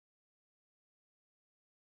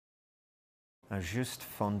Just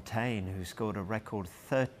Fontaine, who scored a record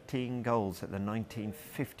 13 goals at the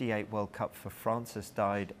 1958 World Cup for France, has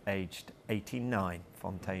died aged 89.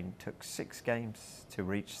 Fontaine took 6 games to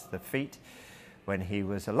reach the feat when he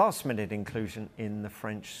was a last-minute inclusion in the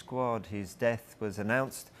French squad. His death was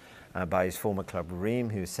announced by his former club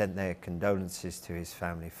Reims, who sent their condolences to his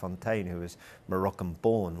family. Fontaine, who was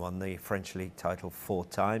Moroccan-born, won the French league title 4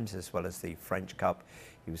 times, as well as the French Cup.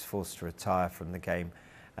 He was forced to retire from the game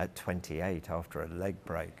at 28 after a leg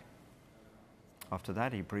break. After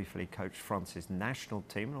that, he briefly coached France's national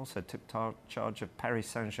team and also took charge of Paris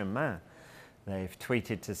Saint-Germain. They've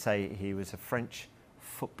tweeted to say he was a French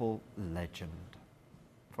football legend.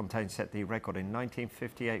 Fontaine set the record in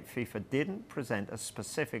 1958. FIFA didn't present a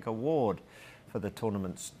specific award for the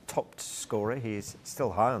tournament's top scorer. He is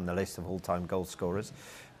still high on the list of all-time goal scorers.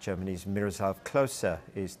 Germany's Miroslav Klose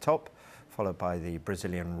is top, followed by the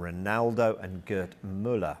Brazilian Ronaldo and Gerd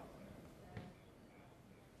Müller.